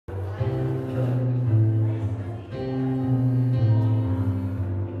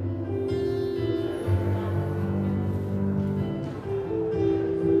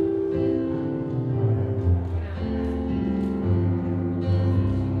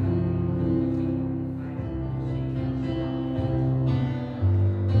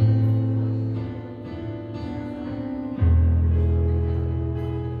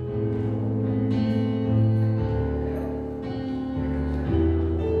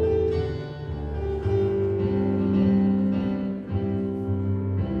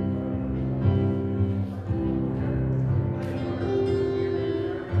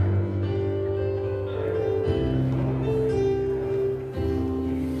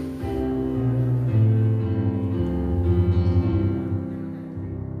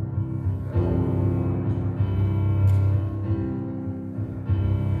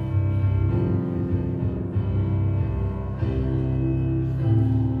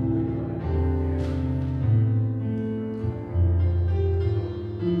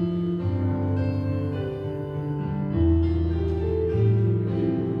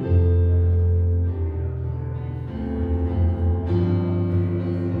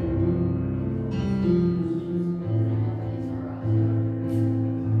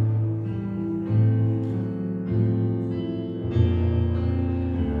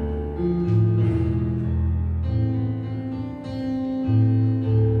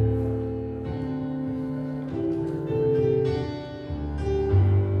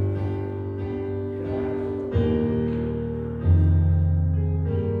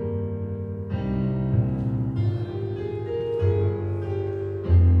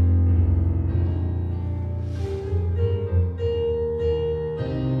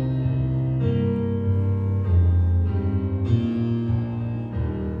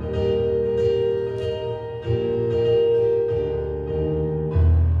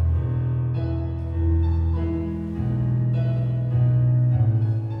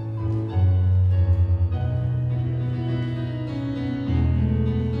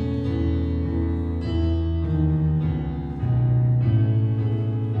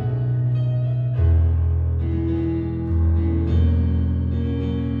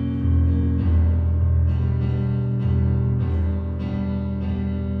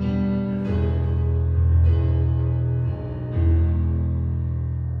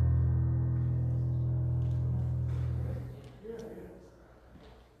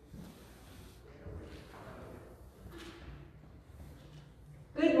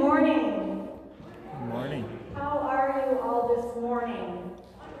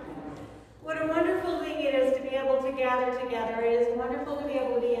gathered together. It is wonderful to be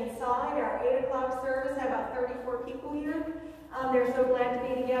able to be inside. Our 8 o'clock service had about 34 people here. They're so glad to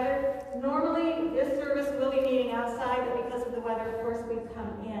be together. Normally, this service will be meeting outside, but because of the weather, of course, we've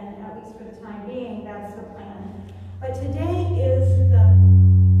come in, at least for the time being. That's the plan. But today is the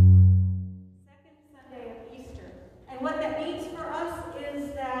second Sunday of Easter. And what that means for us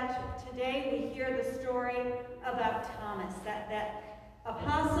is that today we hear the story about Thomas, that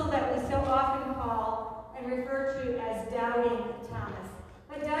apostle that we so often call and refer to as doubting Thomas.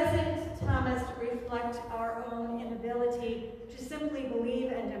 But doesn't Thomas reflect our own inability to simply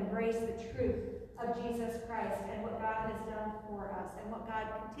believe and embrace the truth of Jesus Christ and what God has done for us and what God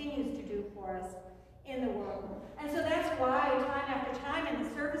continues to do for us in the world? And so that's why time after time in the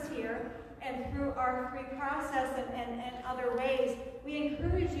service here and through our free process and other ways, we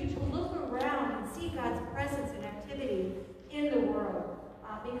encourage you to look around and see God's presence and activity in the world.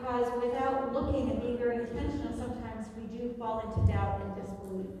 Because without looking and being very intentional, sometimes we do fall into doubt and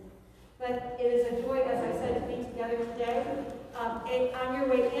disbelief. But it is a joy, as I said, to be together today. On your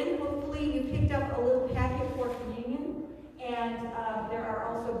way in, hopefully you picked up a little packet for communion. And there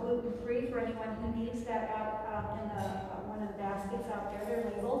are also gluten-free for anyone who needs that out in one of the baskets out there.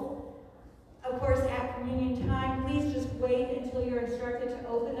 They're labeled. Of course, at communion time, please just wait until you're instructed to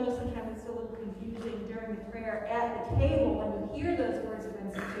open those. Sometimes it's a little confusing during the prayer at the table when you hear those words of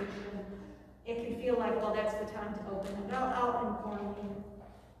institution. It can feel like, well, that's the time to open it. I'll inform you.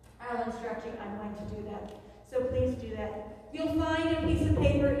 I'll instruct you. I'm going to do that. So please do that. You'll find a piece of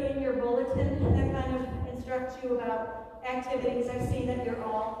paper in your bulletin that kind of instructs you about activities. I see that you're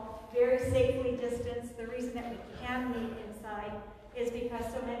all very safely distanced. The reason that we can meet inside is because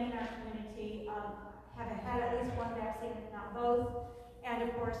so many in our community have had at least one vaccine, if not both. And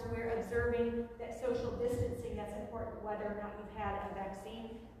of course, we're observing that social distancing, that's important whether or not you've had a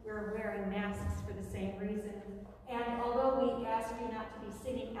vaccine. We're wearing masks for the same reason. And although we ask you not to be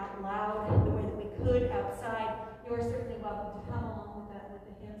singing out loud the way that we could outside, you are certainly welcome to come along with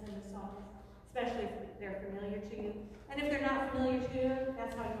the hymns and the songs, especially if they're familiar to you. And if they're not familiar to you,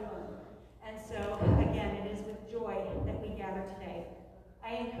 that's how you learn. And so, again, it is with joy that we gather today.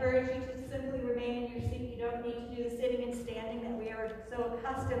 I encourage you to simply remain in your seat. You don't need to do the sitting and standing that we are so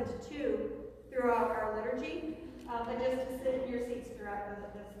accustomed to throughout our liturgy, but just to sit in your seats throughout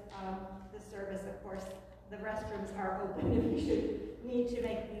the service. Of course, the restrooms are open if you should need to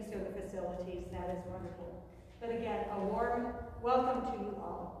make use of the facilities. That is wonderful. But again, a warm welcome to you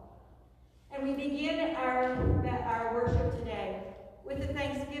all. And we begin our worship today with the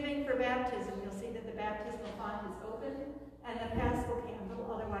thanksgiving for baptism. You'll see that the baptismal font is open, and the paschal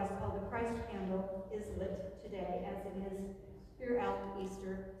candle, otherwise called the Christ candle, is lit today, as it is throughout the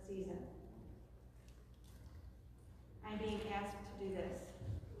Easter season. I'm being asked to do this.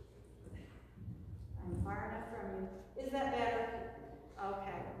 I'm far enough from you. Is that better?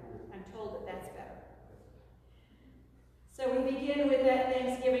 Okay. I'm told that that's better. So we begin with that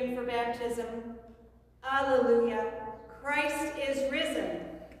thanksgiving for baptism. Alleluia. Christ is risen.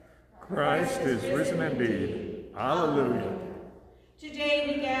 Christ is risen indeed. Alleluia. Today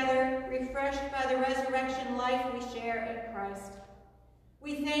we gather, refreshed by the resurrection life we share in Christ.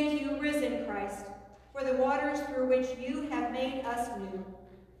 We thank you, risen Christ, for the waters through which you have made us new.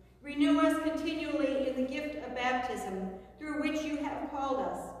 Renew us continually in the gift of baptism, through which you have called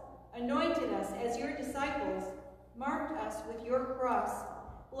us, anointed us as your disciples, marked us with your cross,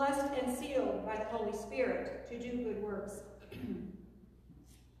 blessed and sealed by the Holy Spirit to do good works.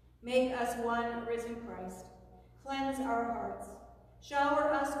 Make us one, risen Christ. Cleanse our hearts.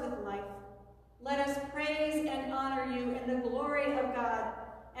 Shower us with life. Let us praise and honor you in the glory of God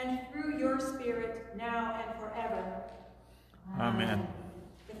and through your Spirit now and forever. Amen.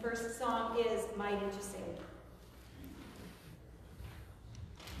 The first song is Mighty to Save.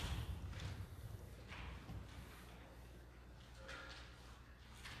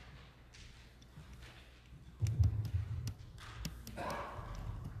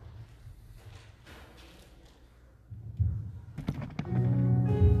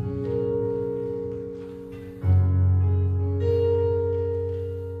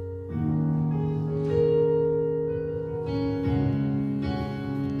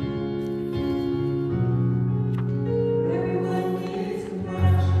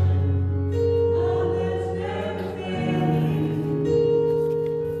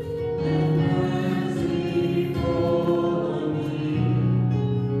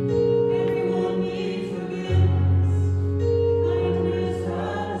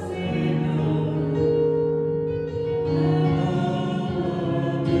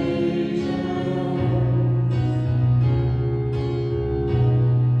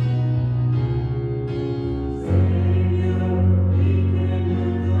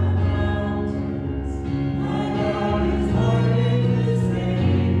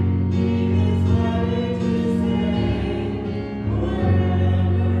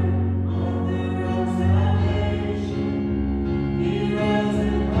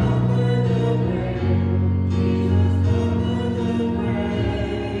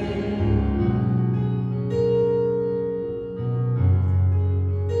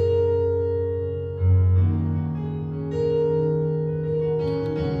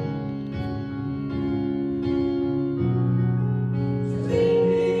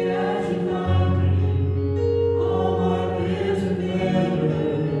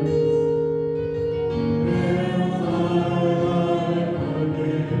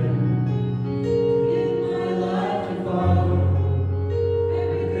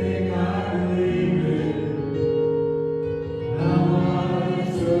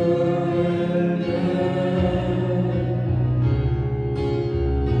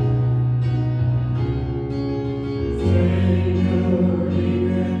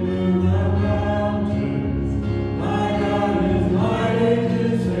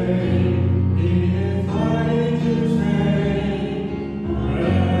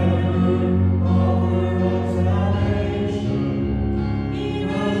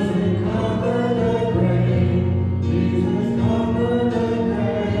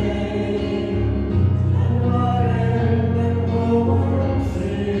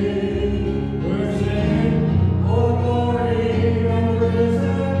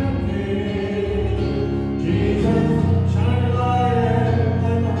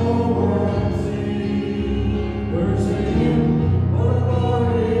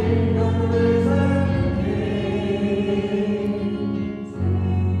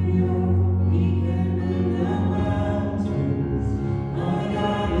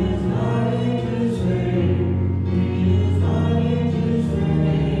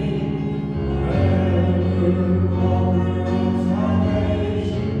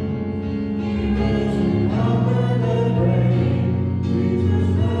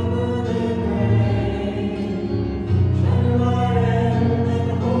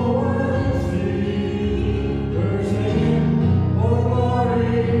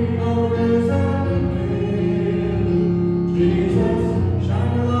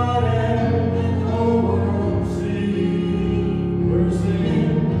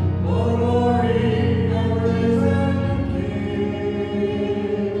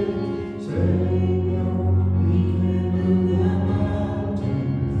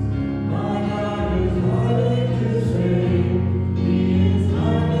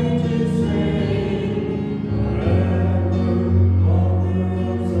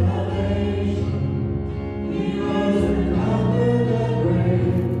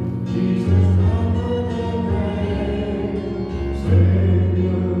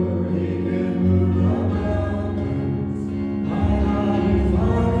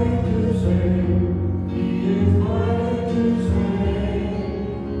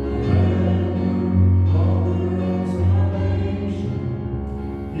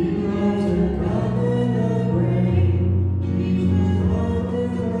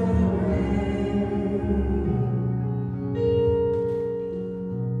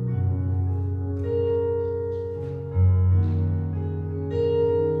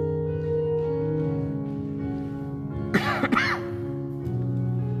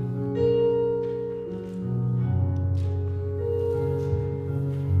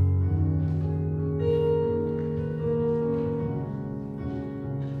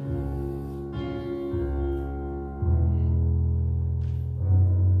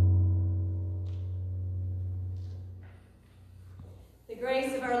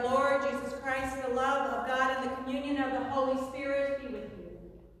 of our Lord Jesus Christ, the love of God, and the communion of the Holy Spirit be with you.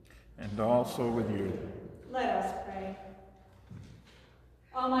 And also with you. Let us pray.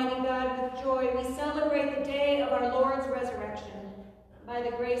 Almighty God, with joy we celebrate the day of our Lord's resurrection. By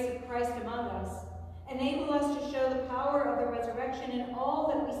the grace of Christ among us, enable us to show the power of the resurrection in all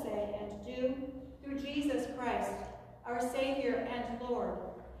that we say and do, through Jesus Christ, our Savior and Lord,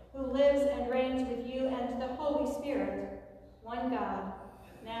 who lives and reigns with you and the Holy Spirit, one God,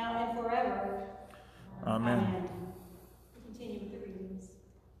 now and forever. Amen. Amen. We continue with the readings.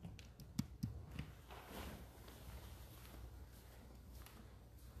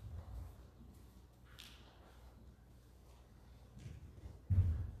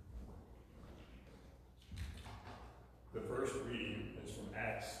 The first reading is from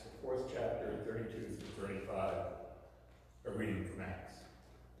Acts, the 4th chapter, 32 through 35. A reading from Acts.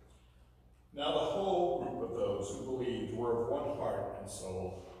 Now the whole group of those who believed were of one heart and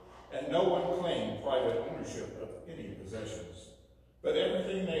soul, and no one claimed private ownership of any possessions, but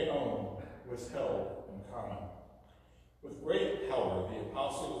everything they owned was held in common. With great power the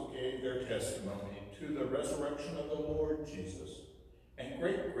apostles gave their testimony to the resurrection of the Lord Jesus, and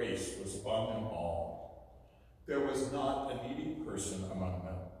great grace was upon them all. There was not a needy person among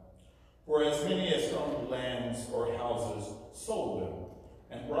them. For as many as owned lands or houses sold them,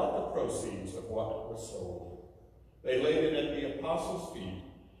 and brought the proceeds of what was sold. They laid it at the apostles' feet,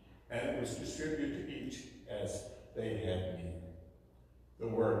 and it was distributed to each as they had need. The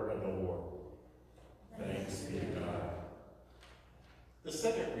word of the Lord. Thanks be to God. The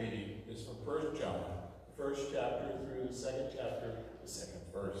second reading is from 1 John, the 1st chapter through the 2nd chapter, the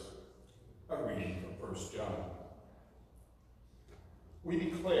 2nd verse. A reading from 1 John. We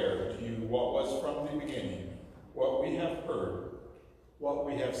declare to you what was from the beginning, what we have heard, what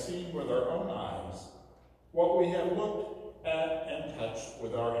we have seen with our own eyes, what we have looked at and touched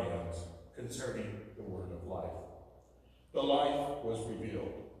with our hands concerning the word of life. The life was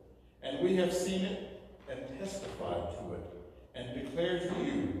revealed, and we have seen it and testified to it, and declare to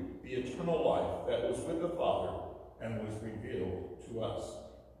you the eternal life that was with the Father and was revealed to us.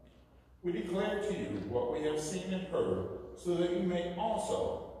 We declare to you what we have seen and heard, so that you may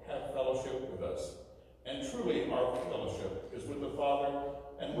also have fellowship with us. And truly our fellowship is with the Father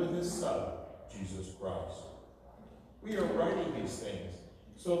and with his Son, Jesus Christ. We are writing these things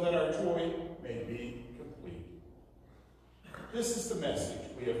so that our joy may be complete. This is the message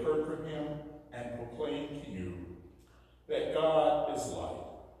we have heard from him and proclaimed to you, that God is light,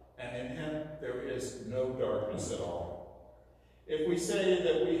 and in him there is no darkness at all. If we say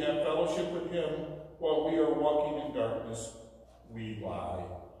that we have fellowship with him while we are walking in darkness, we lie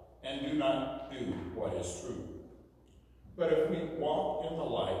and do not do what is true. But if we walk in the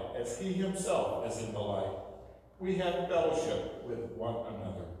light as he himself is in the light, we have fellowship with one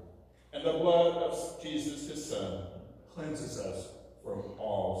another. And the blood of Jesus, his Son, cleanses us from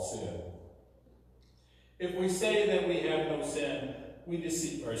all sin. If we say that we have no sin, we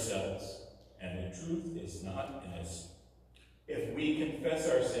deceive ourselves, and the truth is not in us. If we confess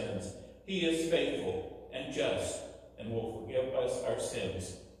our sins, he is faithful and just, and will forgive us our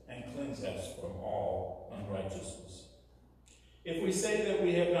sins and cleanse us from all unrighteousness. If we say that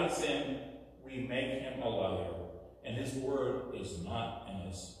we have not sinned, we make him a liar, and his word is not in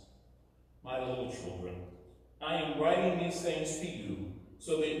us. My little children, I am writing these things to you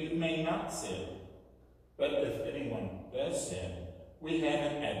so that you may not sin. But if anyone does sin, we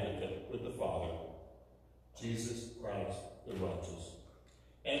have an advocate with the Father, Jesus Christ the righteous.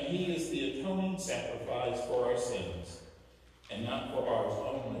 And he is the atoning sacrifice for our sins, and not for ours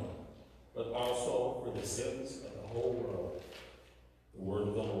only, but also for the sins of the whole world. The word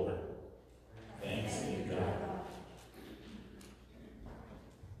of the Lord. Thanks be to God.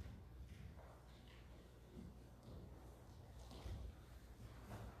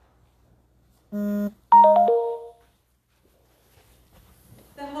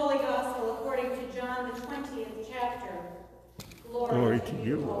 The Holy Gospel according to John, the 20th chapter. Glory to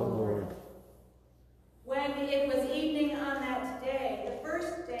you, O Lord. When it was evening on that day, the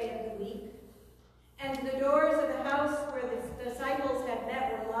first day of the week, and the doors of the house where the disciples had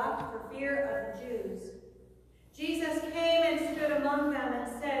met were locked for fear of the Jews, Jesus came and stood among them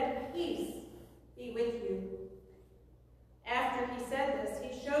and said, "Peace be with you." After he said this,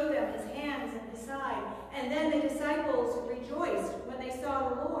 he showed them his hands and his side, and then the disciples rejoiced when they saw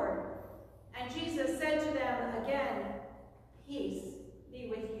the Lord. And Jesus said to them again, "Peace be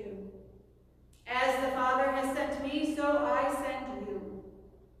with you. As the Father has sent me, so I send you."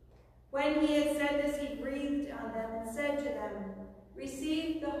 When he had said this, he breathed on them and said to them,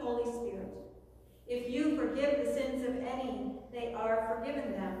 "Receive the Holy Spirit. If you forgive the sins of any, they are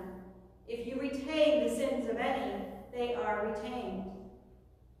forgiven them. If you retain the sins of any, they are retained.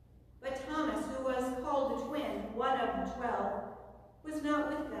 But Thomas, who was called the twin, one of the 12, was not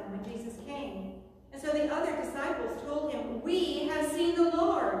with them when Jesus came. And so the other disciples told him, "We have seen the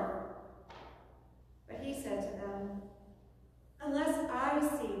Lord." But he said to them, "Unless I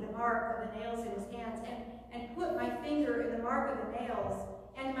see the mark of the nails in his hands, and put my finger in the mark of the nails,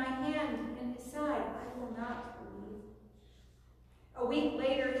 and my hand in his side, I will not believe." A week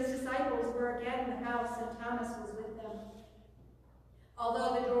later, his disciples were again in the house, and Thomas was with them.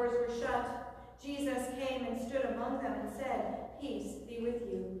 Although the doors were shut, Jesus came and stood among them and said, "Peace be with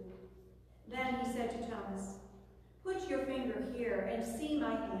you." Then he said to Thomas, "Put your finger here and see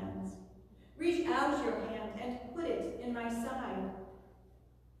my hands. Reach out your hand and put it in my side.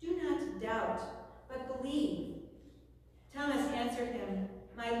 Do not doubt, but believe." Thomas answered him,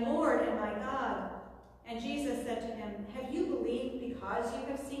 "My Lord and my God." And Jesus said to him, "Have you believed because you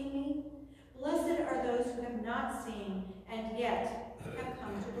have seen me? Blessed are those who have not seen and yet have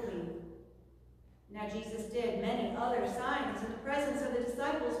come to believe." Now Jesus did many other signs in the presence of the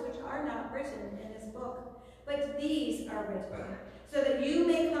disciples, which are not written in this book, but these are written, so that you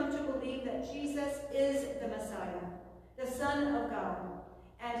may come to believe that Jesus is the Messiah, the Son of God,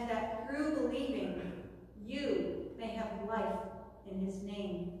 and that through believing you may have life in his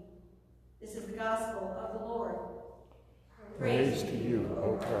name. This is the gospel of the Lord. Praise to you,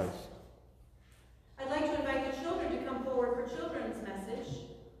 O Christ. I'd like to invite the children to come forward for children's message.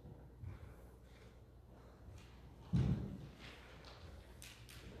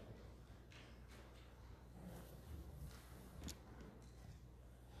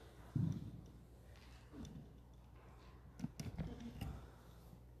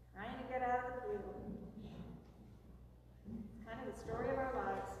 Trying to get out of the pew. It's kind of the story of our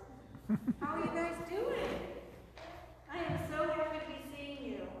lives. How are you guys doing? I am so happy to be seeing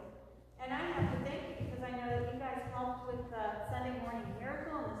you. And I have to thank you because I know that you guys helped with the Sunday morning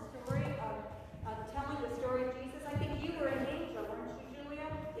miracle and the story of telling the story of Jesus. I think you were an angel, weren't you, Julia?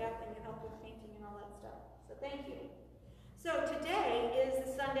 Yep, and you helped with painting and all that stuff. So thank you. So today is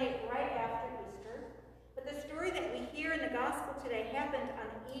the Sunday right after Easter. But the story that we hear in the gospel today happened on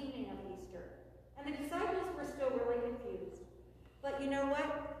the evening of Easter. And the disciples were still really confused. But you know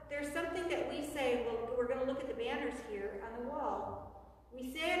what? There's something that we say, well, we're going to look at the banners here on the wall.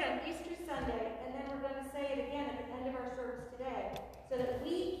 We say it on Easter Sunday, and then we're going to say it again at the end of our service today, so that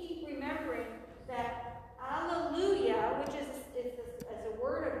we keep remembering that Alleluia, which is a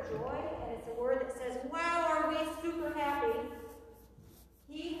word of joy, and it's a word that says, wow, are we super happy?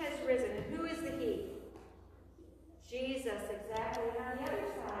 He has risen. And who is the He? Jesus, exactly. And on the other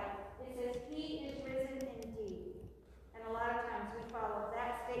side, it says, He is risen indeed. And a lot of times we follow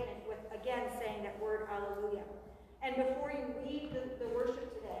that statement with, again, saying that word Alleluia. And before you leave the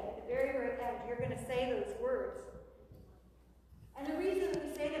worship today, at the very, very end, you're going to say those words. And the reason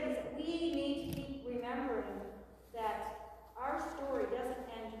we say them is that we need to keep remembering that our story doesn't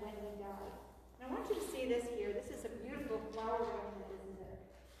end when we die. And I want you to see this here. This is a beautiful flower arrangement, isn't it?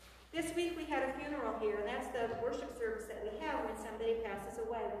 This week we had a funeral here, and that's the worship service that we have when somebody passes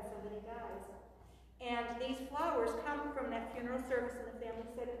away, when somebody dies. And these flowers come from that funeral service, and the family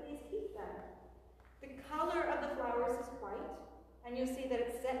said, please keep them. The color of the flowers is white, and you'll see that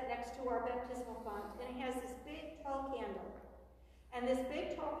it's set next to our baptismal font, and it has this big, tall candle. And this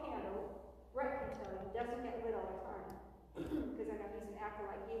big, tall candle, Brett can tell you, doesn't get lit all the time, because I'm not using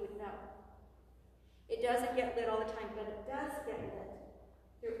acolyte, he would know. It doesn't get lit all the time, but it does get lit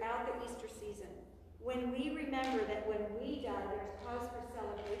throughout the Easter season. When we remember that when we die, there's cause for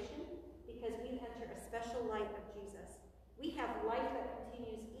celebration, because we enter a special light of Jesus. We have life that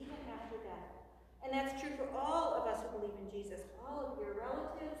continues even after death. And that's true for all of us who believe in Jesus. All of your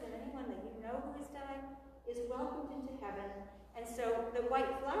relatives and anyone that you know who has died is welcomed into heaven. And so the white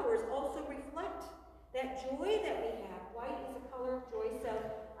flowers also reflect that joy that we have. White is a color of joy. So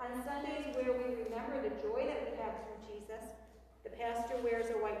on Sundays where we remember the joy that we have through Jesus, the pastor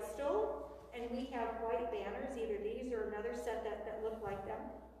wears a white stole, and we have white banners, either these or another set that look like them.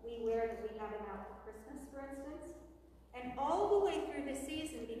 We wear them, we have them out for Christmas, for instance. And all the way through the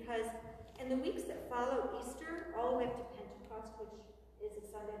season, because in the weeks that follow Easter, all the way up to Pentecost, which is a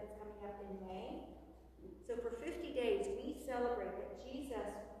Sunday that's coming up in May. So for 50 days, we celebrate that Jesus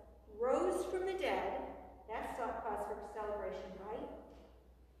rose from the dead. That's cause for celebration, right?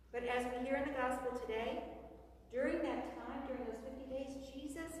 But as we hear in the gospel today, during that time, during those 50 days,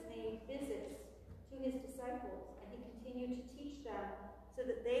 Jesus made visits to his disciples, and he continued to teach them so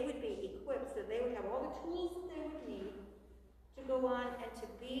that they would be equipped, so they would have all the tools that they would need to go on and to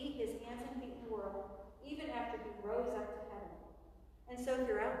be his hands and feet in the world, even after he rose up to heaven. so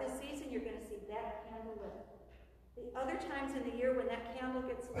throughout this season, you're going to see that candle lit. The other times in the year when that candle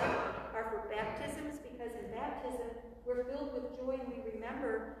gets lit are for baptisms, because in baptism, we're filled with joy and we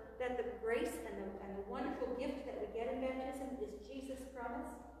remember that the grace and the wonderful gift that we get in baptism is Jesus'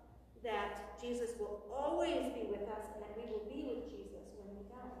 promise that Jesus will always be with us and that we will be with Jesus when we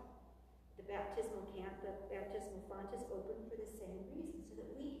die. The baptismal font is open for the same reason, so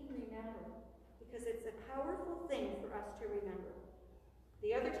that we can remember, because it's a powerful thing for us to remember.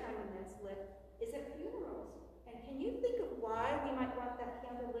 The other time when that's lit is at funerals. And can you think of why we might want that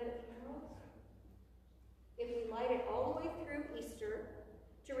candle lit at funerals? If we light it all the way through Easter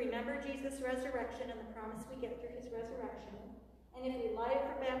to remember Jesus' resurrection and the promise we get through his resurrection, and if we light it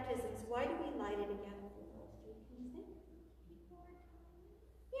for baptisms, why do we light it again at funerals? Can you think?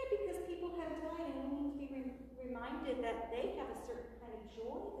 Yeah, because people have died and we need to be reminded that they have a certain kind of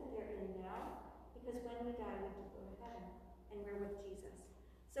joy that they're in now, because when we die, we have to go to heaven and we're with Jesus.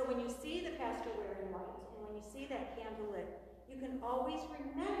 So when you see the pastor wearing white, and when you see that candle lit, you can always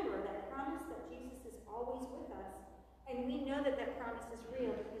remember that promise that Jesus is always with us. And we know that that promise is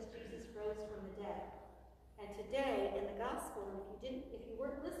real because Jesus rose from the dead. And today in the gospel, and if you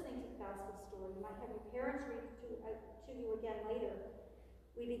weren't listening to the gospel story, you might have your parents read to you again later.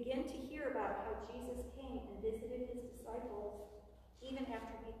 We begin to hear about how Jesus came and visited his disciples even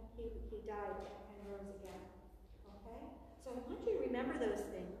after he died and rose again. Okay? So I want you to remember those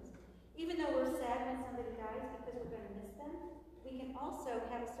things. Even though we're sad when somebody dies because we're going to miss them, we can also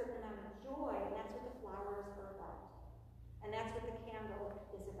have a certain amount of joy, and that's what the flowers are about. And that's what the candle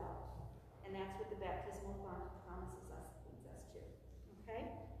is about. And that's what the baptismal font promises us, leads us to. Okay?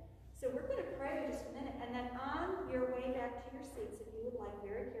 So we're going to pray in just a minute, and then on your way back to your seats, if you would like,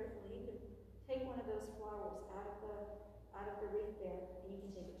 very carefully, you can take one of those flowers out of the wreath there, and you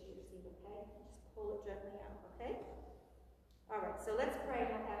can take it to your seat, okay? Just pull it gently out, okay? All right, so let's pray,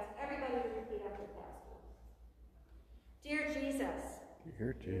 and I'll ask everybody to repeat after the pastor. Dear Jesus.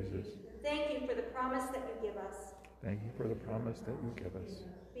 Dear Jesus. Thank you for the promise that you give us. Thank you for the promise that you give us.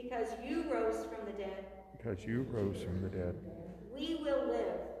 Because you rose from the dead. Because you rose from the dead. We will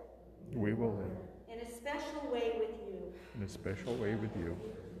live. We will live. In a special way with you. In a special way with you.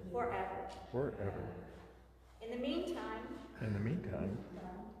 Forever. Forever. In the meantime. In the meantime.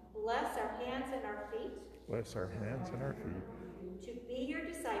 Bless our hands and our feet. Bless our hands and our feet. To be your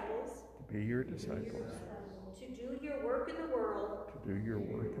disciples. To be your disciples. To do your work in the world. To do your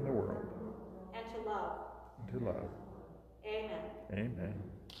work in the world. And to love. And to love. Amen. Amen.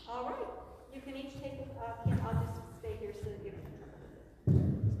 All right. You can each take I'll just stay here so that you can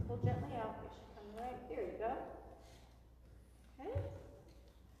just pull gently out. It should come right. There you go. Okay.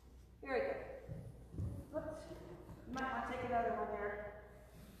 Very good. Whoops. You might want to take another one there,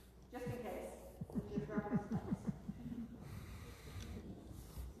 just in case.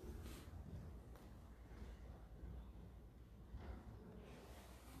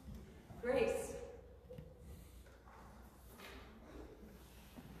 Grace.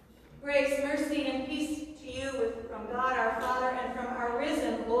 Grace, mercy, and peace to you from God our Father and from our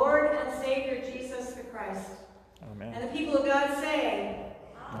risen Lord and Savior Jesus the Christ. Amen. And the people of God say,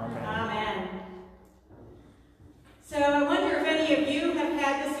 Amen. Amen. So I wonder if any of you have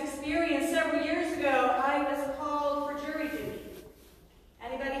had this experience. Several years ago, I was called for jury duty.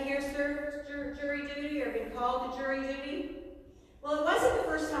 Anybody here served jury duty or been called to jury duty? Well, it wasn't the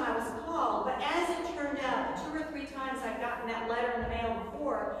first time I was called, but as it turned out, the 2 or 3 times I'd gotten that letter in the mail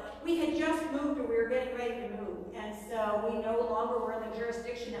before, we had just moved or we were getting ready to move. And so we no longer were in the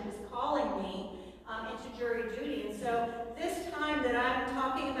jurisdiction that was calling me into jury duty. And so this time that I'm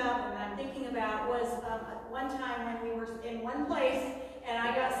talking about and I'm thinking about was one time when we were in one place and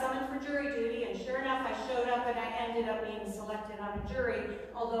I got summoned for jury duty, and sure enough, I showed up and I ended up being selected on a jury,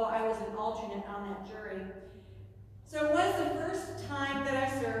 although I was an alternate on that jury. So it was the first time that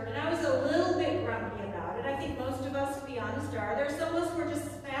I served, and I was a little bit grumpy about it. I think most of us, to be honest, are. There are some of us who are just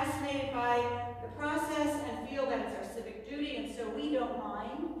fascinated by the process and feel that it's our civic duty, and so we don't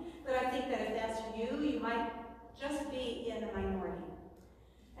mind. But I think that if that's you, you might just be in the minority.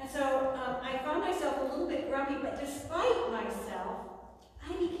 And so I found myself a little bit grumpy, but despite myself,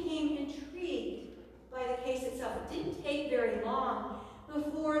 I became intrigued by the case itself. It didn't take very long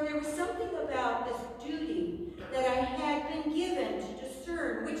before there was something about this duty that I had been given to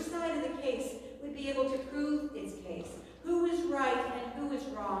discern which side of the case would be able to prove its case, who was right and who was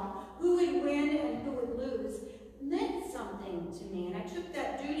wrong, who would win and who would lose, meant something to me, and I took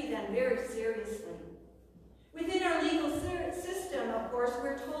that duty then very seriously. Within our legal system, of course,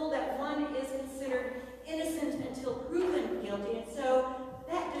 we're told that one is considered innocent until proven guilty, and so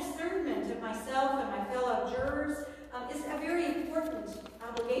that discernment of myself and my fellow jurors is a very important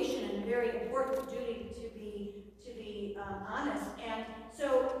obligation and a very important duty to be honest. And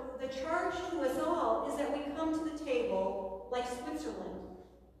so the charge to us all is that we come to the table like Switzerland,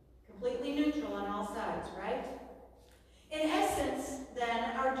 completely neutral on all sides, right? In essence,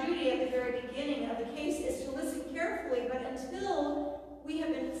 then, our duty at the very beginning of the case is to listen carefully, but until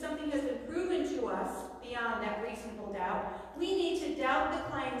something has been proven to us beyond that reasonable doubt, we need to doubt the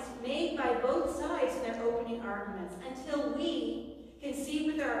claims made by both sides in their opening arguments until we can see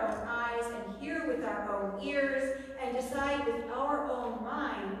with our own eyes and hear with our own ears and decide with our own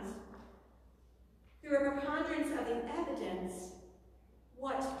minds, through a preponderance of the evidence,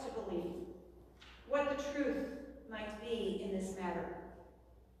 what to believe, what the truth might be in this matter.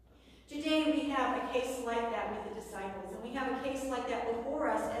 Today we have a case like that with the disciples, and we have a case like that before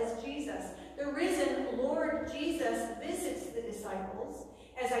us as Jesus. The risen Lord Jesus visits the disciples.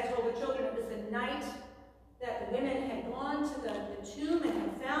 As I told the children, it was the night that the women had gone to the tomb and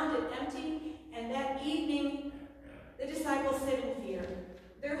had found it empty, and that evening the disciples sit in fear.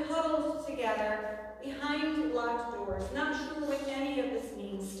 They're huddled together behind locked doors, not sure what any of this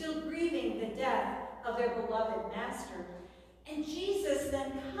means, still grieving the death of their beloved master. And Jesus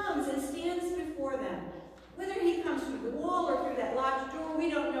then comes and stands before them. Whether he comes through the wall or through that locked door, we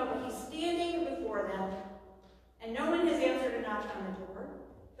don't know, but he's standing before them. And no one has answered a knock on the door.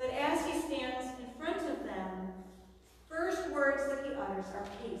 But as he stands in front of them, first words that he utters are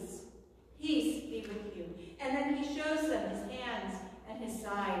peace. Peace be with you. And then he shows them his hands and his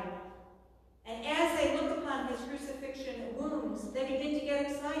side. And as they look upon his crucifixion wounds, they begin to get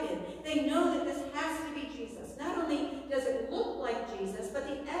excited. They know that this has to be Jesus. Not only does it look like Jesus, but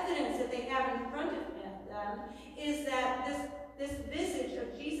the evidence that they have in front of them is that this visage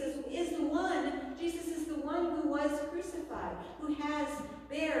of Jesus is the one, Jesus is the one who was crucified, who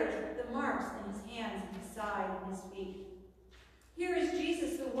bears the marks in his hands and his side and his feet. Here is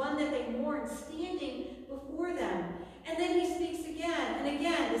Jesus, the one that they mourn, standing before them. And then he speaks again and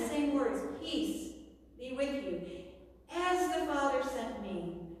again, the same words, peace be with you. As the Father sent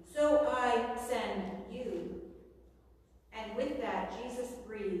me, so I send you. And with that, Jesus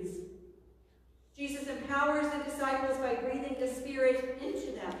breathes. Jesus empowers the disciples by breathing the Spirit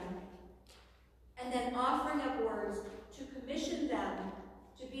into them, and then offering up words to commission them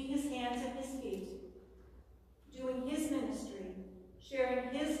to be his hands and his feet, doing his ministry, sharing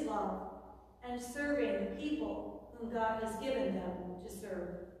his love, and serving the people whom God has given them to serve.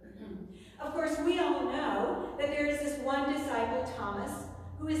 Of course, we all know that there is this one disciple, Thomas,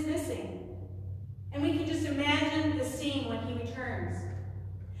 who is missing. And we can just imagine the scene when he returns.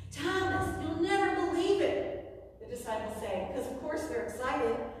 Thomas, you'll never believe it, the disciples say, because of course they're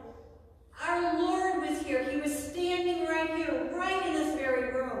excited. Our Lord was here. He was standing right here, right in this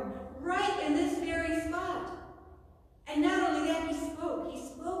very room, right in this very spot. And not only that, he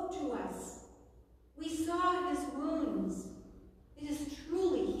spoke to us. We saw his wounds. It is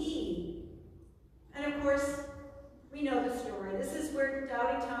truly he. And of course, we know the story. This is where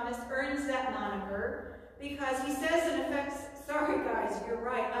Doubting Thomas earns that moniker, because he says in effect, sorry guys, you're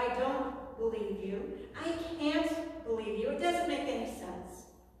right, I don't believe you. I can't believe you. It doesn't make any sense.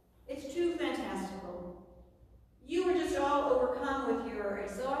 It's too fantastical. You were just all overcome with your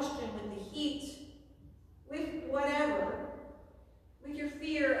exhaustion, with the heat, with whatever, with your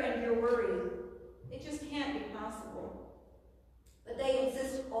fear and your worry. It just can't be possible. But they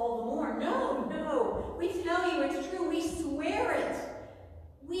insist all the more. No, we tell you it's true. We swear it.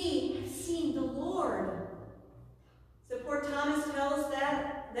 We have seen the Lord. So poor Thomas tells them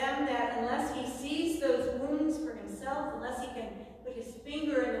that unless he sees those wounds for himself, unless he can put his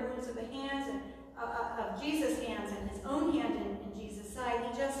finger in the wounds of the hands and of Jesus' hands and his own hand in Jesus' side,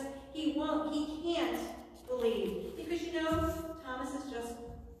 he can't believe. Because Thomas is just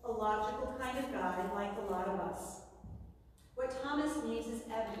a logical kind of guy like a lot of us. What Thomas needs is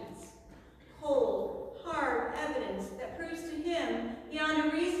evidence. Cold, hard evidence that proves to him beyond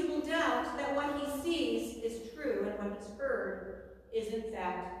a reasonable doubt that what he sees is true and what he's heard is in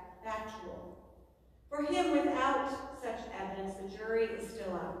fact factual. For him, without such evidence, the jury is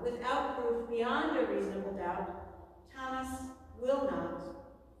still out. Without proof beyond a reasonable doubt, Thomas will not,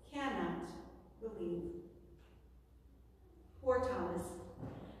 cannot believe. Poor Thomas.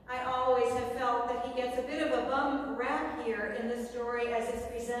 I always have felt that he gets a bit of a bum rap here in the story as it's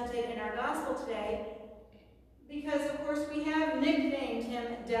presented in our gospel today, because of course we have nicknamed him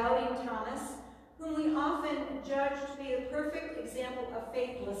Doubting Thomas, whom we often judge to be the perfect example of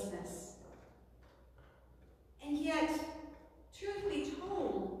faithlessness. And yet, truth be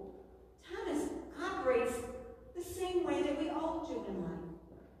told, Thomas operates the same way that we all do in life.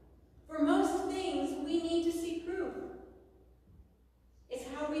 For most things, we need to see proof.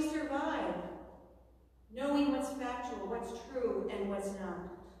 how we survive, knowing what's factual, what's true, and what's not.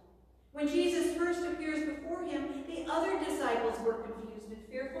 When Jesus first appears before him, the other disciples were confused and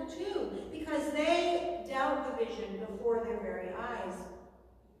fearful too, because they doubt the vision before their very eyes.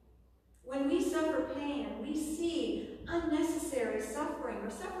 When we suffer pain and we see unnecessary suffering or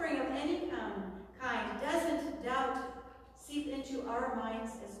suffering of any kind, doesn't doubt seep into our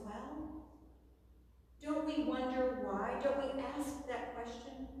minds as well? Don't we wonder why? Don't we ask that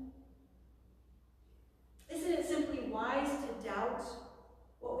question? Isn't it simply wise to doubt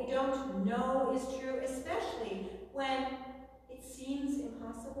what we don't know is true, especially when it seems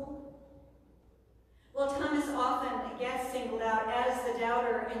impossible? Well, Thomas often gets singled out as the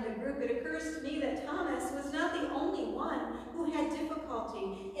doubter in the group. It occurs to me that Thomas was not the only one who had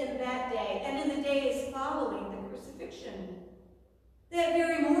difficulty in that day and in the days following the crucifixion. That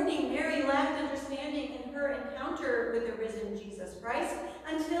very morning, Mary lacked understanding in her encounter with the risen Jesus Christ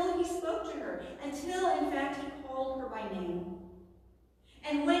until he spoke to her, until, in fact, he called her by name.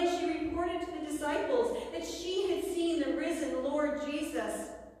 And when she reported to the disciples that she had seen the risen Lord Jesus,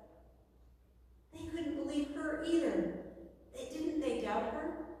 they couldn't believe her either. Didn't they doubt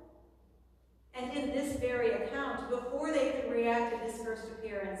her? And in this very account, before they could react at his first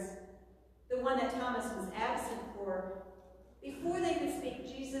appearance, the one that Thomas was absent for, before they could speak,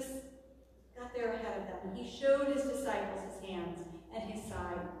 Jesus got there ahead of them. He showed his disciples his hands and his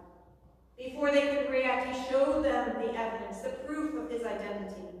side. Before they could react, he showed them the evidence, the proof of his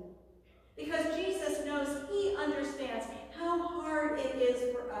identity. Because Jesus knows, he understands how hard it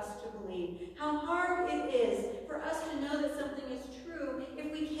is for us to believe, how hard it is for us to know that something is true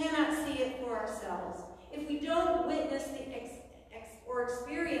if we cannot see it for ourselves, if we don't witness or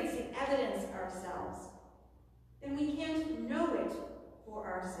experience the evidence ourselves, then we can't know it for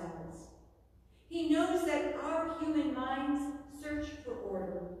ourselves. He knows that our human minds search for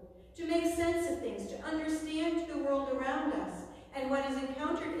order, to make sense of things, to understand the world around us. And what is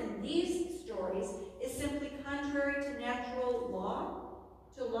encountered in these stories is simply contrary to natural law,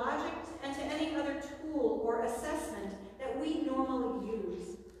 to logic, and to any other tool or assessment that we normally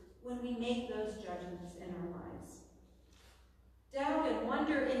use when we make those judgments in our lives. Doubt and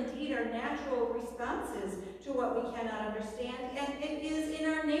wonder indeed are natural responses to what we cannot understand, and it is in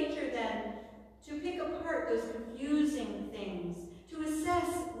our nature then to pick apart those confusing things, to assess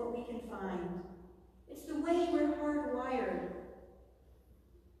what we can find. It's the way we're hardwired.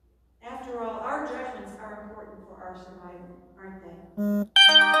 After all, our judgments are important for our survival, aren't they?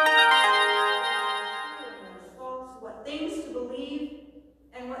 What things to believe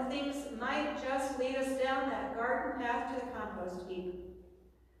and what things might just lead us down that garden path to the compost heap.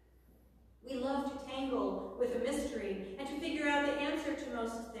 We love to tangle with a mystery and to figure out the answer to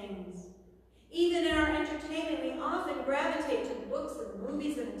most things. Even in our entertainment, we often gravitate to books and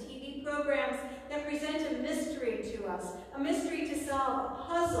movies and TV programs that present a mystery to us, a mystery to solve, a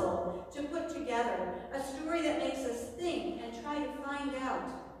puzzle to put together, a story that makes us think and try to find out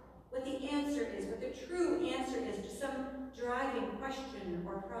what the answer is, what the true answer is to some driving question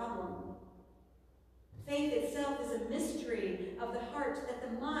or problem. Faith itself is a mystery of the heart that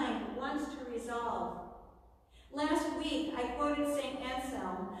the mind wants to resolve. Last week, I quoted St.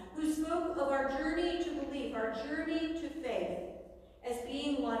 Anselm, who spoke of our journey to belief, our journey to faith, as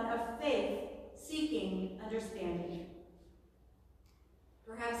being one of faith seeking understanding.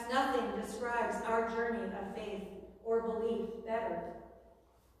 Perhaps nothing describes our journey of faith or belief better.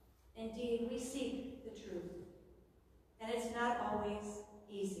 Indeed, we seek the truth, and it's not always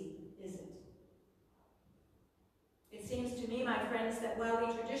easy, is it? It seems to me, my friends, that while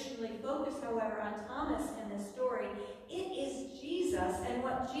we traditionally focus, however, on Thomas in this story, it is Jesus and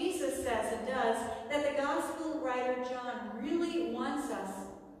what Jesus says and does that the gospel writer John really wants us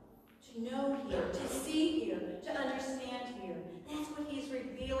to know here, to see here, to understand here. That's what he's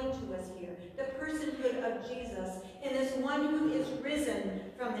revealing to us here, the personhood of Jesus in this one who is risen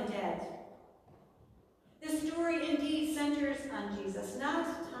from the dead. The story indeed centers on Jesus,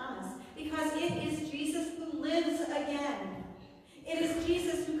 not Thomas, because it is Jesus who lives again. It is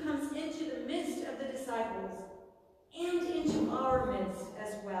Jesus who comes into the midst of the disciples and into our midst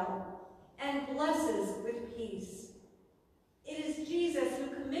as well, and blesses with peace. It is Jesus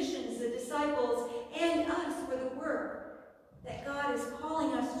who commissions the disciples and us for the work that God is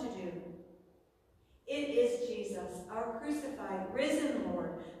calling us to do. It is Jesus, our crucified, risen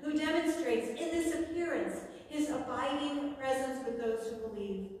Lord, who demonstrates in this appearance his abiding presence with those who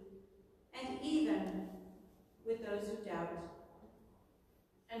believe, and even with those who doubt.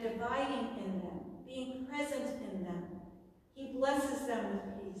 And abiding in them, being present in them, he blesses them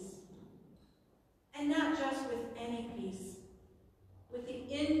with peace. And not just with any peace, with the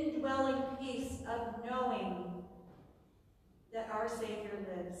indwelling peace of knowing that our Savior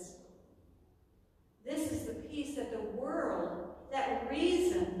lives. This is the peace that the world, that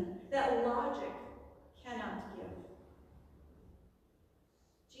reason, that logic cannot give.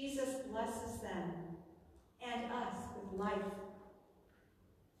 Jesus blesses them and us with life.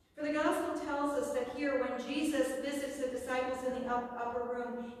 For the gospel tells us that here, when Jesus visits the disciples in the upper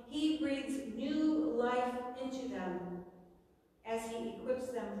room, he breathes new life into them as he equips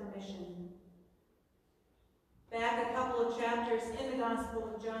them for mission. Back a couple of chapters in the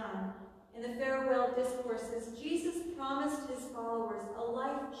Gospel of John, in the farewell discourses, Jesus promised his followers a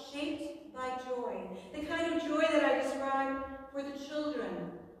life shaped by joy, the kind of joy that I described for the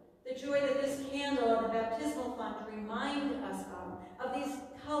children, the joy that this candle and the baptismal font remind us of these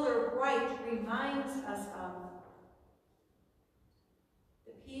color bright reminds us of.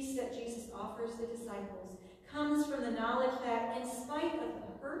 The peace that Jesus offers the disciples comes from the knowledge that in spite of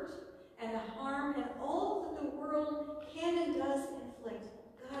the hurt and the harm and all that the world can and does inflict,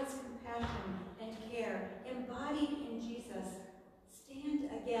 God's compassion and care, embodied in Jesus, stand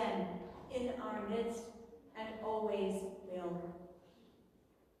again in our midst and always will.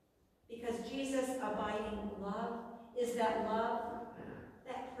 Because Jesus' abiding love is that love,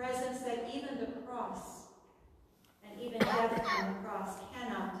 that presence that even the cross and even death on the cross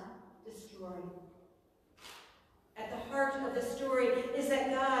cannot destroy. At the heart of the story is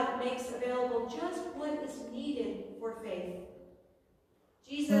that God makes available just what is needed for faith.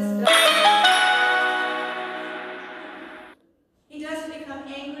 Jesus doesn't become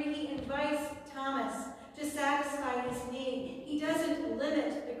angry. He invites Thomas to satisfy his need. He doesn't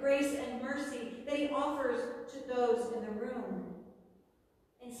limit the grace and mercy that he offers to those in the room.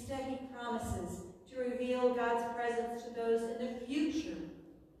 Instead, he promises to reveal God's presence to those in the future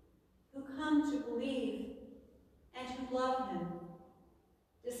who come to believe and who love him,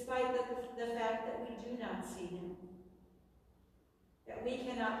 despite the fact that we do not see him, that we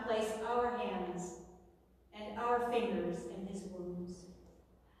cannot place our hands and our fingers in his wounds.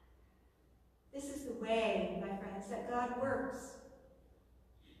 This is the way, my friends, that God works.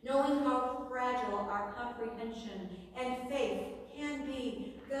 Knowing how fragile our comprehension and faith can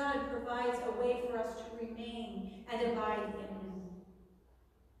be, God provides a way for us to remain and abide in him.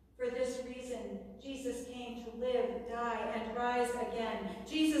 For this reason, Jesus came to live, die, and rise again.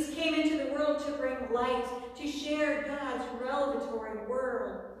 Jesus came into the world to bring light, to share God's revelatory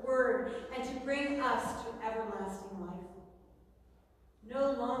word, and to bring us to everlasting life.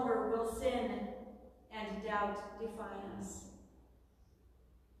 No longer will sin and doubt define us.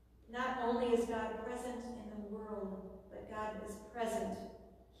 Not only is God present in the world, but God is present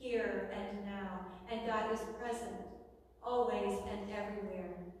here and now. And God is present always and everywhere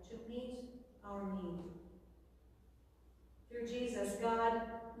to meet our need. Through Jesus, God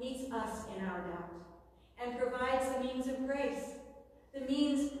meets us in our doubt and provides the means of grace, the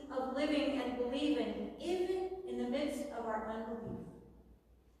means of living and believing, even in the midst of our unbelief.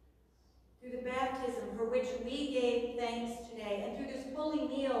 Through the baptism for which we gave thanks today, and through this holy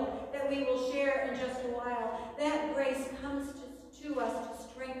meal that we will share in just a while, that grace comes to us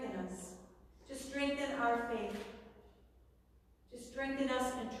to strengthen our faith, to strengthen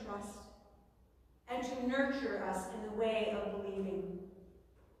us in trust, and to nurture us in the way of believing.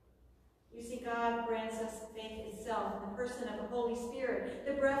 You see, God grants us faith itself in the person of the Holy Spirit,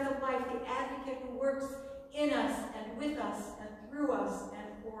 the breath of life, the advocate who works in us and with us and through us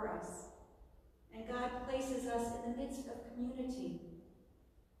and for us. And God places us in the midst of community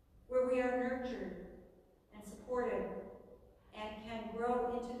where we are nurtured and supported and can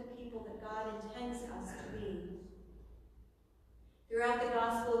grow into the people that God intends us to be. Throughout the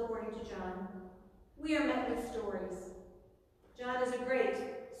Gospel according to John, we are met with stories. John is a great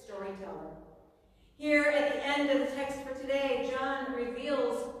storyteller. Here at the end of the text for today, John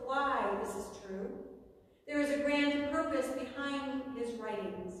reveals why this is true. There is a grand purpose behind his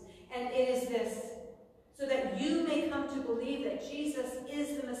writings, and it is this: so that you may come to believe that Jesus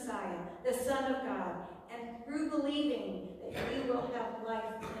is the Messiah, the Son of God, and through believing that you will have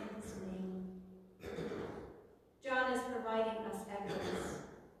life in his name. John is providing us evidence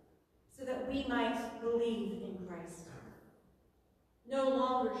so that we might believe in Christ. No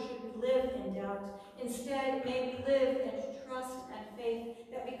longer should we live in doubt. Instead, may we live in trust and faith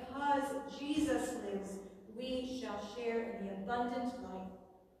that because Jesus lives, we shall share in the abundant life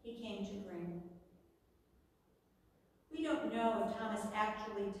he came to bring. We don't know if Thomas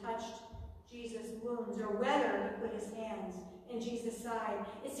actually touched Jesus' wounds, or whether he put his hands in Jesus' side.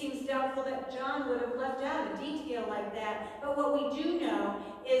 It seems doubtful that John would have left out a detail like that, but what we do know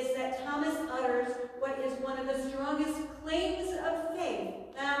is that Thomas utters what is one of the strongest claims of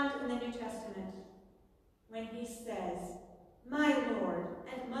faith found in the New Testament, when he says, "My Lord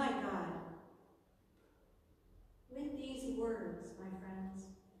and my God." With these words, my friends,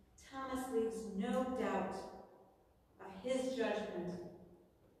 Thomas leaves no doubt of his judgment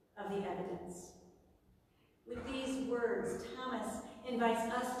of the evidence. With these words, Thomas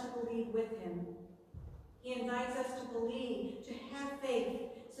invites us to believe with him. He invites us to believe, to have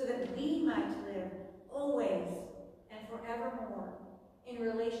faith, so that we might live always and forevermore in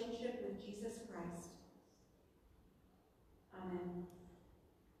relationship with Jesus Christ. Amen.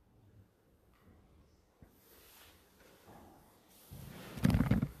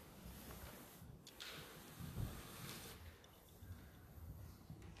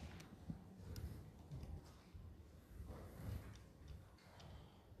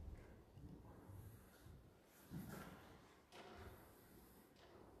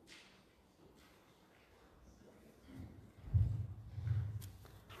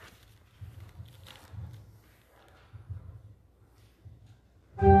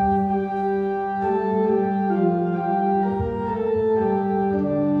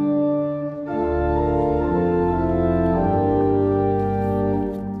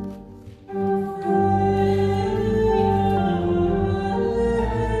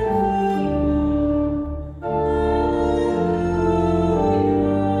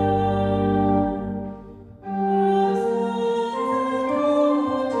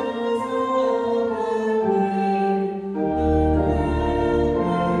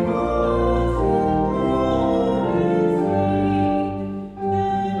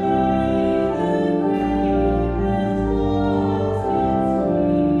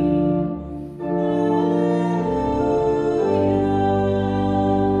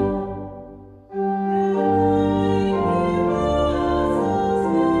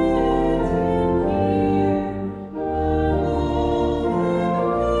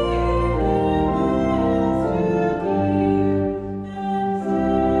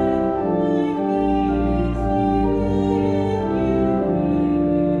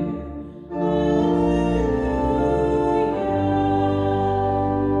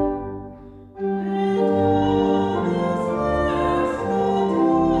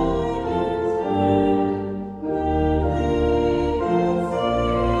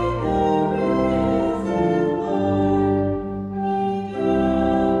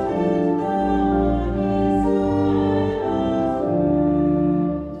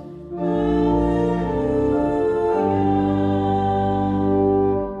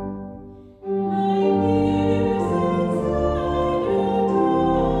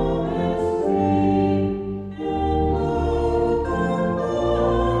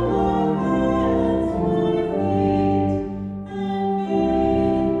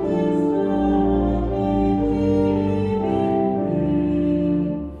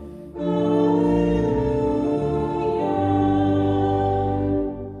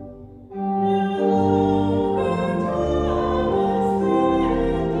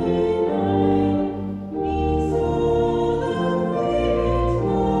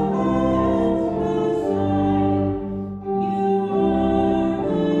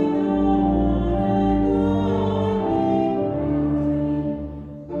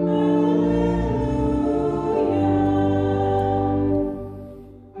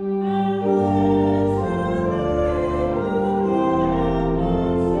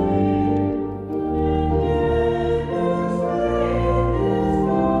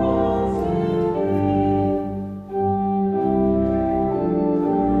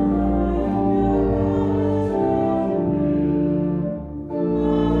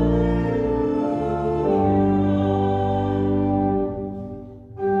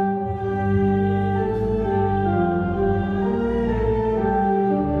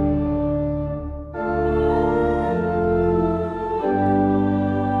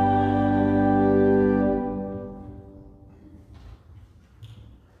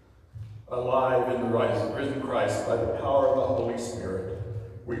 Alive in the risen Christ by the power of the Holy Spirit,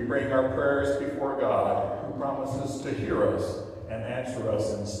 we bring our prayers before God, who promises to hear us and answer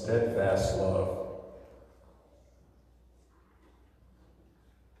us in steadfast love.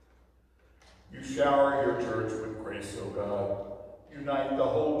 You shower your church with grace, O God. Unite the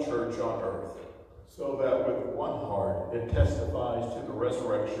whole church on earth, so that with one heart it testifies to the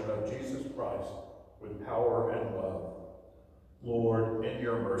resurrection of Jesus Christ with power and love. Lord, in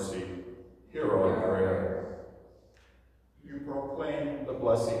your mercy, hear our prayer. You proclaim the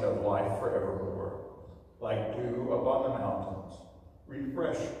blessing of life forevermore. Like dew upon the mountains,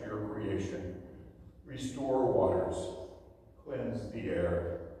 refresh your creation, restore waters, cleanse the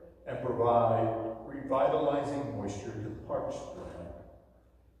air, and provide revitalizing moisture to parched land.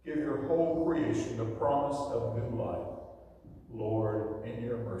 Give your whole creation the promise of new life. Lord, in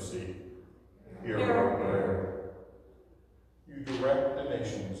your mercy, hear our prayer. You direct the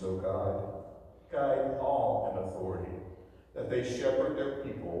nations, O God. Guide all in authority, that they shepherd their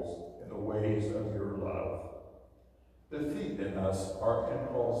peoples in the ways of your love. Defeat in us our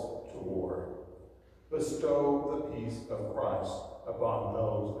impulse to war. Bestow the peace of Christ upon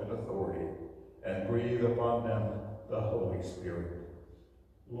those in authority, and breathe upon them the Holy Spirit.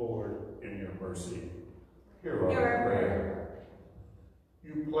 Lord, in your mercy, hear our prayer.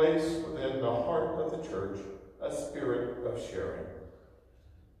 You place within the heart of the church a spirit of sharing.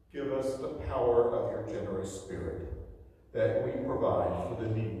 Give us the power of your generous spirit, that we provide for the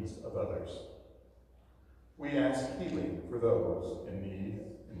needs of others. We ask healing for those in need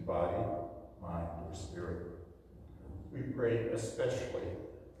in body, mind, or spirit. We pray especially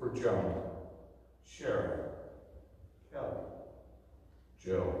for Joan, Sharon, Kelly,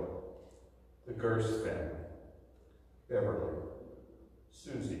 Jill, the Gerst family, Beverly,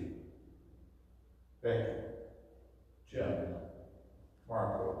 Susie, Becky, Jim,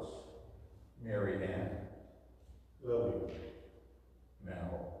 Marcos, Mary Ann, Lily,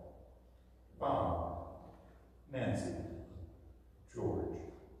 Mel, Bob, Nancy, George,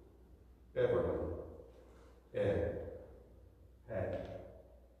 Beverly, Ed, Patty,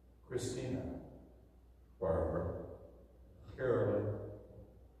 Christina, Barbara, Carolyn,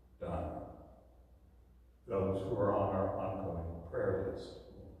 Donna. Those who are on our ongoing prayer list.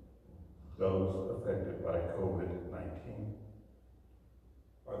 Those affected by COVID-19.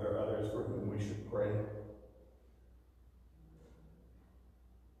 Are there others for whom we should pray?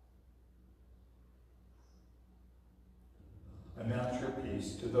 Announce your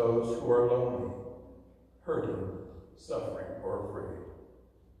peace to those who are lonely, hurting, suffering, or afraid.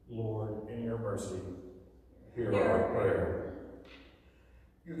 Lord, in your mercy, hear our prayer.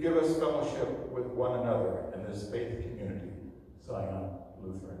 You give us fellowship with one another in this faith community, Zion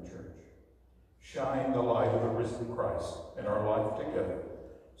Lutheran Church. Shine the light of the risen Christ in our life together,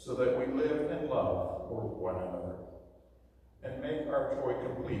 so that we live in love for one another, and make our joy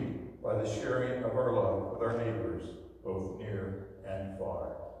complete by the sharing of our love with our neighbors, both near and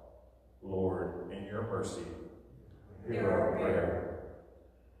far. Lord, in your mercy, hear our prayer.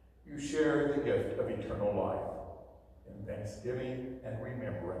 You share the gift of eternal life. In thanksgiving and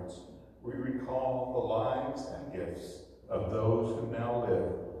remembrance, we recall the lives and gifts of those who now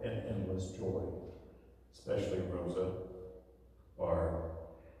live in endless joy, especially Rosa, Barb,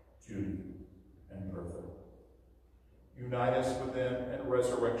 Judy, and Bertha. Unite us with them in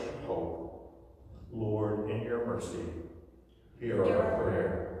resurrection hope. Lord, in your mercy, hear our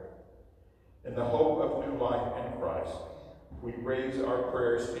prayer. In the hope of new life in Christ, we raise our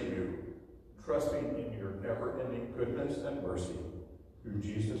prayers to you, trusting in your never-ending goodness and mercy, through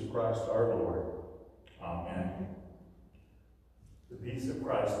Jesus Christ our Lord. Amen. The peace of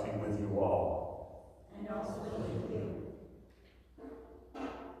Christ be with you all. And also with you.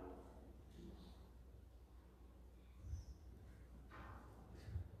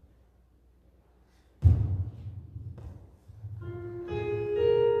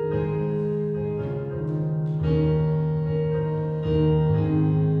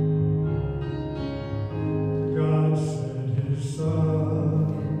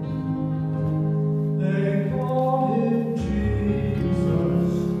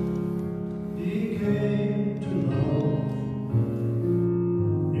 He came to love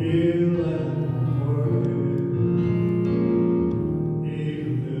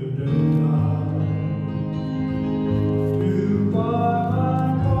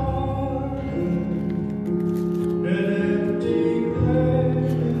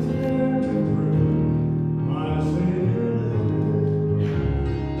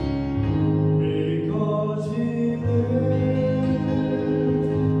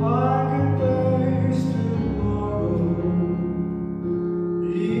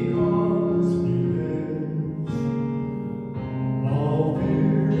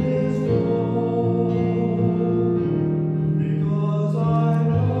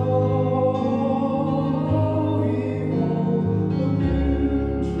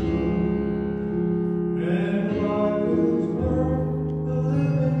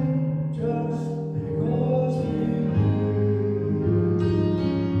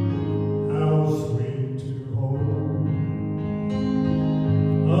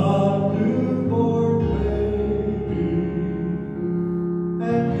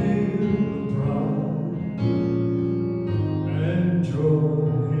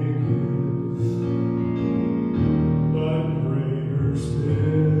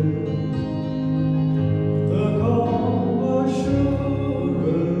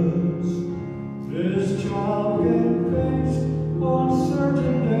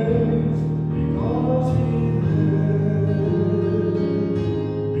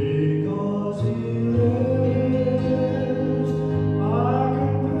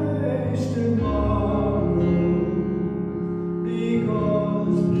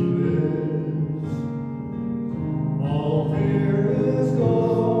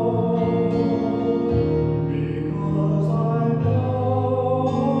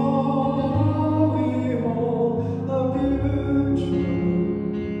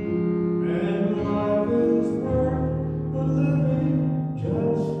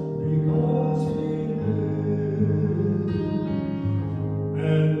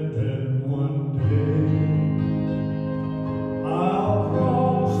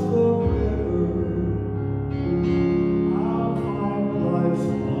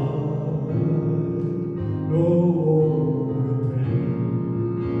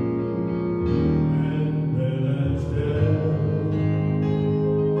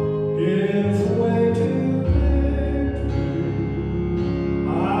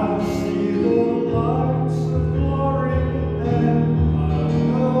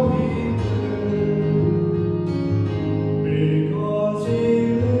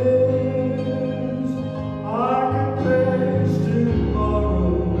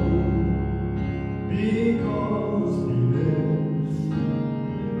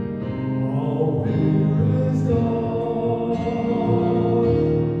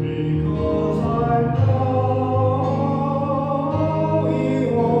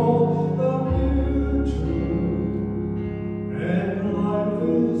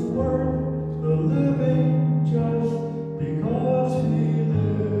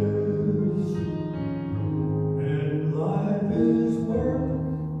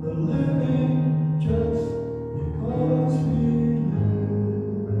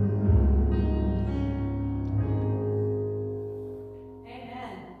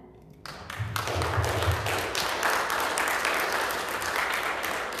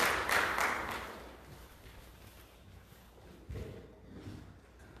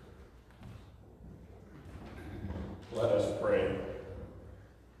Let us pray.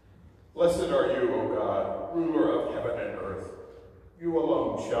 Blessed are you, O God, ruler of heaven and earth. You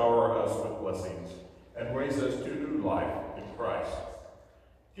alone shower us with blessings and raise us to new life in Christ.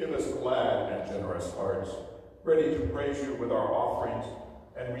 Give us glad and generous hearts, ready to praise you with our offerings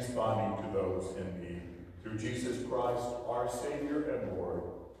and responding to those in need. Through Jesus Christ, our Savior and Lord.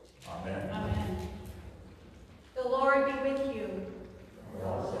 Amen. Amen. The Lord be with you. And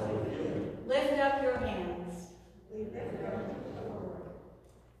also with you. Lift up your hands.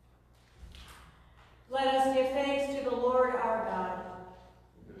 Let us give thanks to the Lord our God.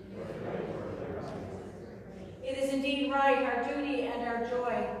 It is indeed right, our duty and our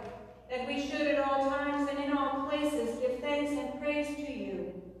joy, that we should at all times and in all places give thanks and praise to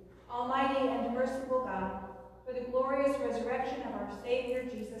you, Almighty and merciful God, for the glorious resurrection of our Savior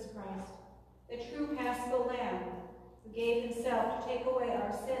Jesus Christ, the true Paschal Lamb, who gave himself to take away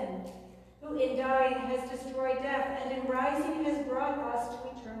our sin, who in dying has destroyed death, and in rising has brought us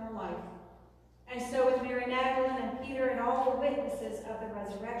to eternal life. And so with Mary Magdalene and Peter and all the witnesses of the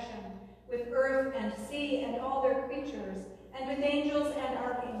resurrection, with earth and sea and all their creatures, and with angels and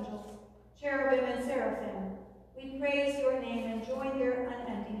archangels, cherubim and seraphim, we praise your name and join their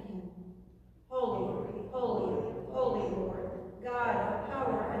unending hymn. Holy, holy, holy Lord, God of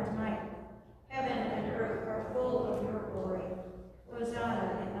power and might, heaven and earth are full of your glory.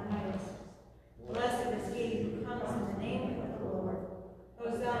 Hosanna in the highest. Blessed is he who comes in the name of the Lord.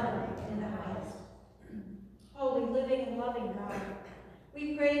 Hosanna in the highest. Holy, living, and loving God,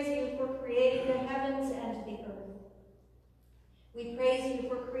 we praise you for creating the heavens and the earth. We praise you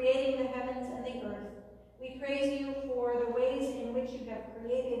for creating the heavens and the earth. We praise you for the ways in which you have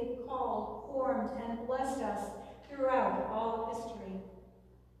created, called, formed, and blessed us throughout all of history.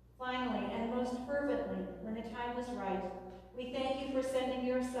 Finally, and most fervently, when the time was right, we thank you for sending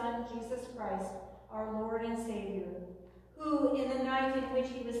your Son, Jesus Christ, our Lord and Savior, who, in the night in which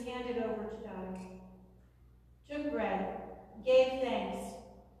he was handed over to die, took bread, gave thanks,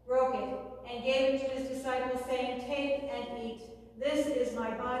 broke it, and gave it to his disciples, saying, "Take and eat. This is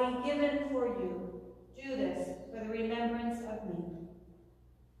my body given for you. Do this for the remembrance of me."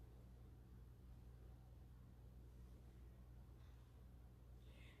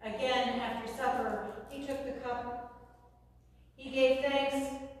 Again, after supper, he took the cup. He gave thanks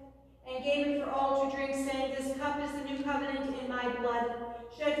this cup is the new covenant in my blood,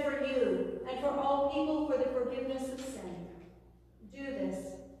 shed for you and for all people for the forgiveness of sin. Do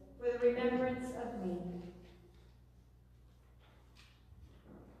this for the remembrance of me.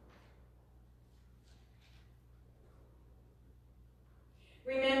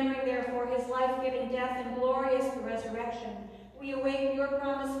 Remembering, therefore, his life-giving death and glorious resurrection, we await your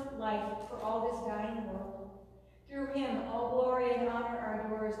promised life for all this dying world. Through him, all glory and honor are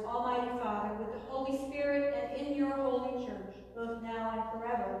yours, Almighty Father, with the Holy Spirit and in your holy church, both now and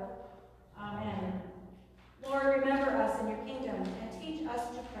forever. Amen. Lord, remember us in your kingdom and teach us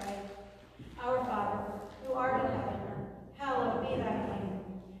to pray. Our Father, who art in heaven, hallowed be thy name.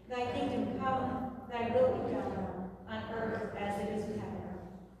 Thy kingdom come, thy will be done, on earth as it is in heaven.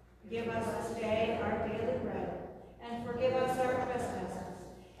 Give us this day our daily bread, and forgive us our trespasses,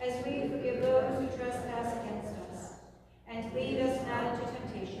 as we forgive those who trespass against us. And lead us not into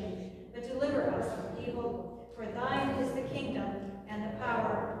temptation, but deliver us from evil. For thine is the kingdom, and the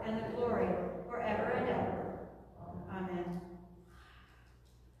power, and the glory, forever and ever. Amen.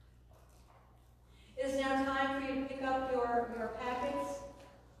 It is now time for you to pick up your packets.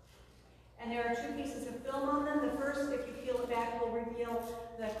 And there are two pieces of film on them. The first, if you peel it back, will reveal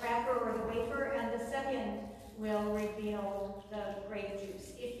the cracker or the wafer, and the second will reveal the grape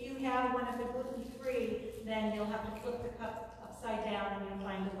juice. If you have one of the gluten-free, then you'll have to flip the cup upside down and you'll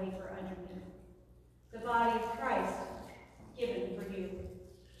find the wafer underneath. The body of Christ given for you.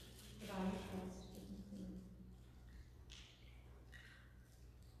 The body of Christ given for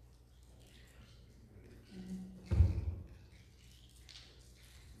you.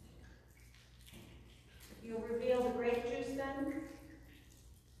 You'll reveal the grape juice then.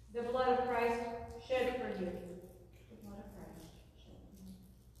 The blood of Christ shed for you. The blood of Christ shed for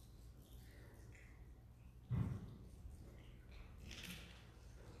you.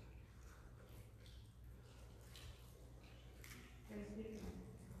 Praise be to God.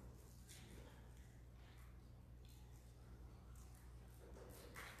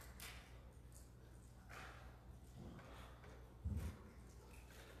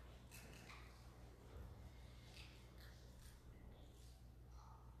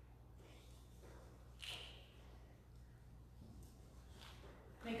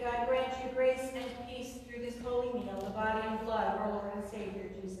 May God grant you grace and peace through this holy meal, the body and blood of our Lord and Savior,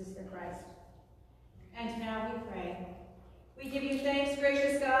 Jesus the Christ. And now we pray. We give you thanks,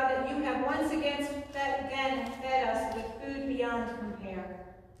 gracious God, that you have once again fed us with food beyond compare,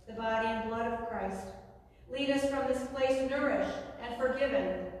 the body and blood of Christ. Lead us from this place nourished and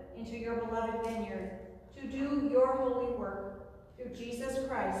forgiven into your beloved vineyard, to do your holy work through Jesus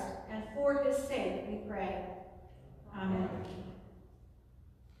Christ, and for his sake we pray. Amen.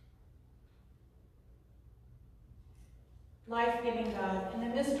 Life-giving God, in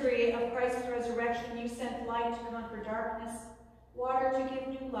the mystery of Christ's resurrection, you sent light to conquer darkness, water to give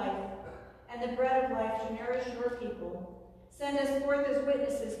new life, and the bread of life to nourish your people. Send us forth as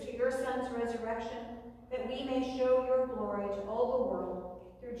witnesses to your Son's resurrection, that we may show your glory to all the world,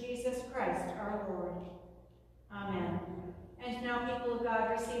 through Jesus Christ our Lord. Amen. And now, people of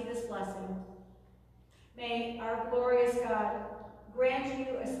God, receive this blessing. May our glorious God grant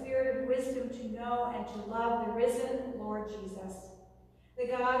you a spirit of wisdom to know and to love the risen Lord Jesus. The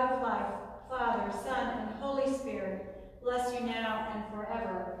God of life, Father, Son, and Holy Spirit, bless you now and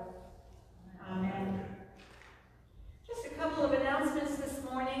forever. Amen. Just a couple of announcements this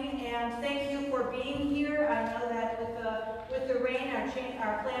morning, and thank you for being here. I know that with the rain,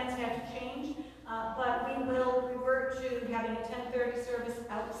 our plans have to change, but we will revert to having a 10:30 service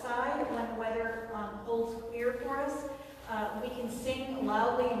outside when the weather holds clear for us. We can sing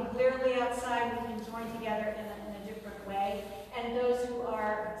loudly and clearly outside. We can join together in a different way. And those who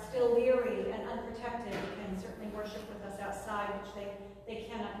are still weary and unprotected can certainly worship with us outside, which they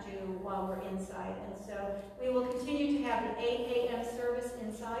cannot do while we're inside. And so we will continue to have the 8 a.m. service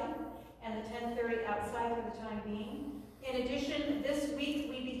inside and the 10:30 outside for the time being. In addition, this week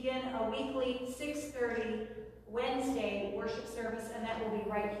we begin a weekly 6:30 Wednesday worship service, and that will be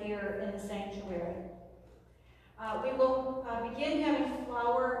right here in the sanctuary. We will begin having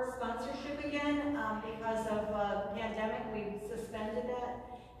flower sponsorship again because of the pandemic. We've suspended that.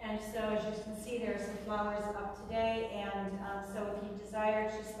 And so as you can see, there are some flowers up today. And so if you desire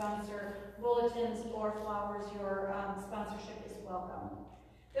to sponsor bulletins or flowers, your sponsorship is welcome.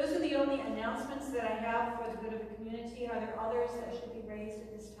 Those are the only announcements that I have for the good of the community. Are there others that should be raised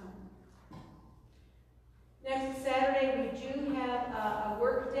at this time? Next Saturday, we do have a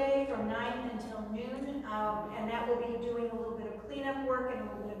work day from 9 until noon, and that will be doing a little bit of cleanup work and a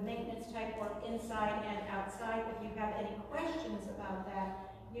little bit of maintenance type work inside and outside. If you have any questions about that,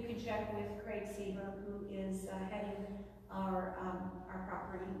 you can check with Craig Sieber, who is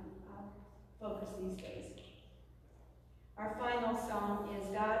main focus these days. Our final song is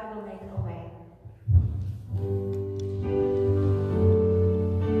God Will Make a Way.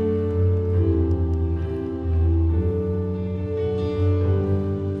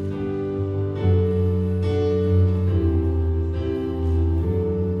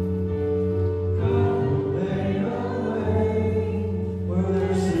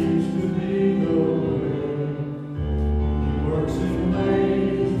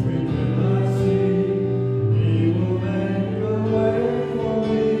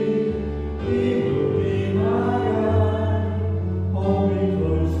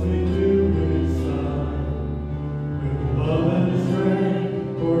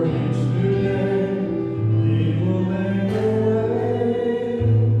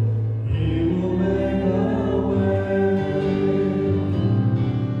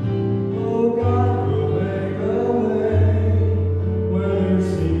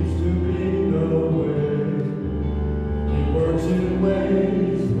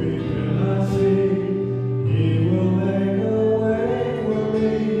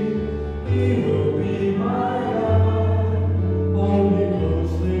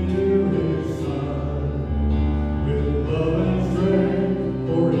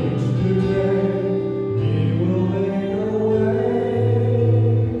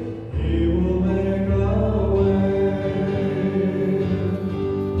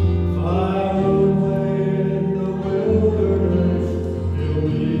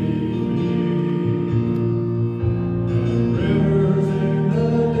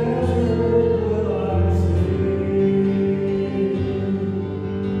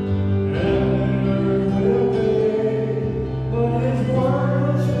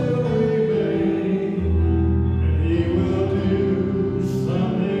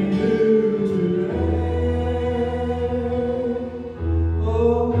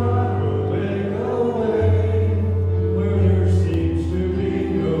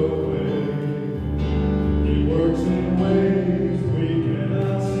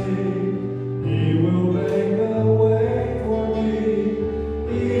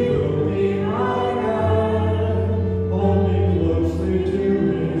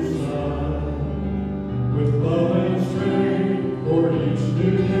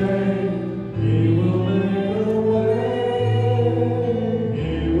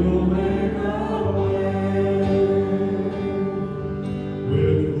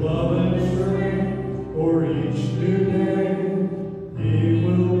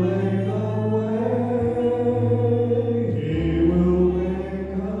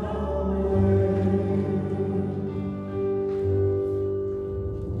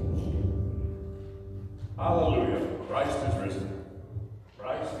 Hallelujah. Christ is risen.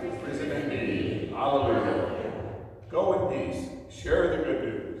 Christ is risen indeed. Hallelujah. Go in peace. Share the good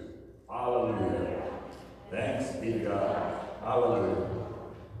news. Hallelujah. Thanks be to God. Hallelujah.